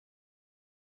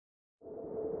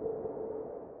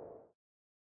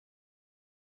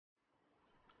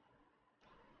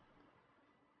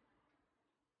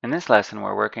In this lesson,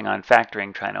 we're working on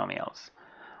factoring trinomials.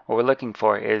 What we're looking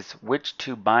for is which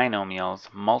two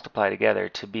binomials multiply together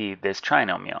to be this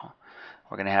trinomial.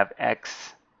 We're going to have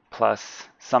x plus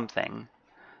something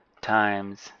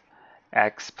times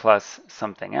x plus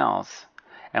something else,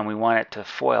 and we want it to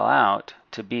FOIL out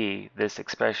to be this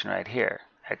expression right here,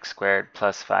 x squared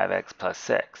plus 5x plus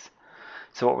 6.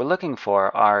 So what we're looking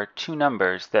for are two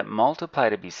numbers that multiply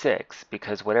to be 6,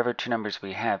 because whatever two numbers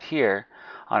we have here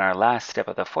on our last step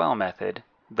of the FOIL method,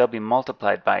 they'll be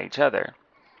multiplied by each other.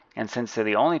 And since they're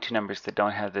the only two numbers that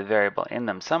don't have the variable in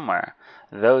them somewhere,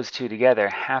 those two together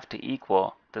have to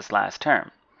equal this last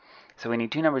term. So we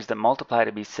need two numbers that multiply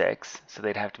to be 6, so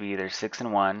they'd have to be either 6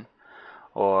 and 1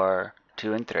 or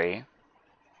 2 and 3.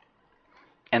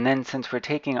 And then since we're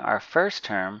taking our first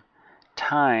term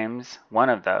times one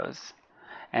of those,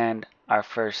 and our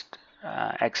first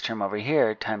x term over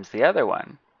here times the other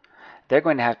one, they're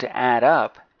going to have to add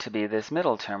up to be this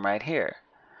middle term right here.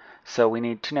 So we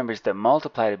need two numbers that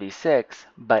multiply to be 6,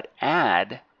 but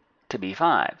add to be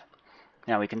 5.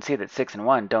 Now we can see that 6 and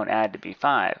 1 don't add to be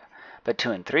 5, but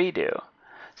 2 and 3 do.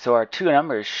 So our two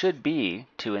numbers should be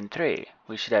 2 and 3.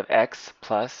 We should have x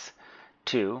plus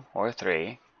 2 or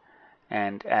 3,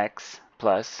 and x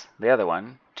plus the other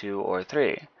one, 2 or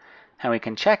 3. And we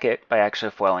can check it by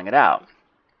actually FOILing it out.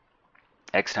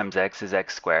 X times x is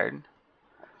x squared.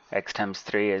 X times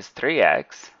 3 is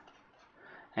 3x.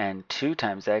 And 2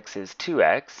 times x is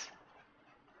 2x.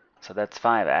 So that's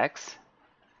 5x.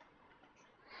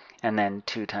 And then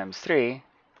 2 times 3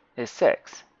 is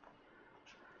 6.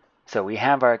 So we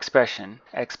have our expression,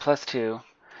 x plus 2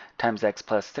 times x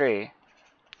plus 3,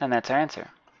 and that's our answer.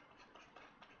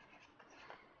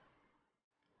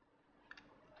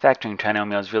 Factoring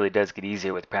trinomials really does get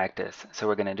easier with practice, so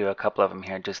we're going to do a couple of them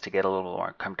here just to get a little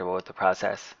more comfortable with the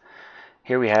process.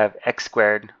 Here we have x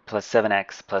squared plus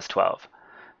 7x plus 12.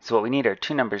 So what we need are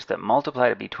two numbers that multiply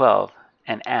to be 12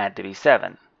 and add to be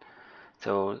 7.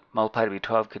 So multiply to be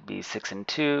 12 could be 6 and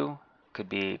 2, could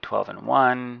be 12 and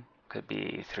 1, could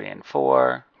be 3 and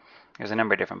 4. There's a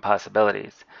number of different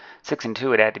possibilities. 6 and 2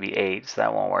 would add to be 8, so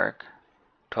that won't work.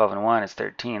 12 and 1 is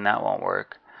 13, that won't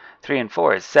work. 3 and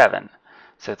 4 is 7.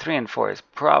 So 3 and 4 is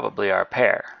probably our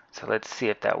pair. So let's see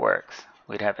if that works.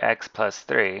 We'd have x plus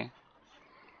 3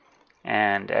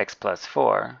 and x plus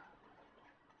 4.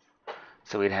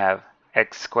 So we'd have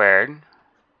x squared,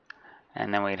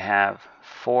 and then we'd have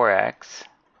 4x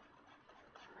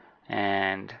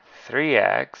and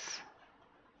 3x.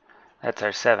 That's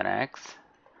our 7x.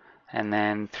 And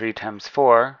then 3 times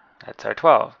 4, that's our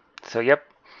 12. So yep,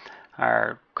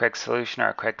 our correct solution,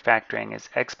 our correct factoring is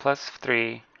x plus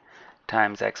 3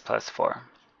 times x plus 4.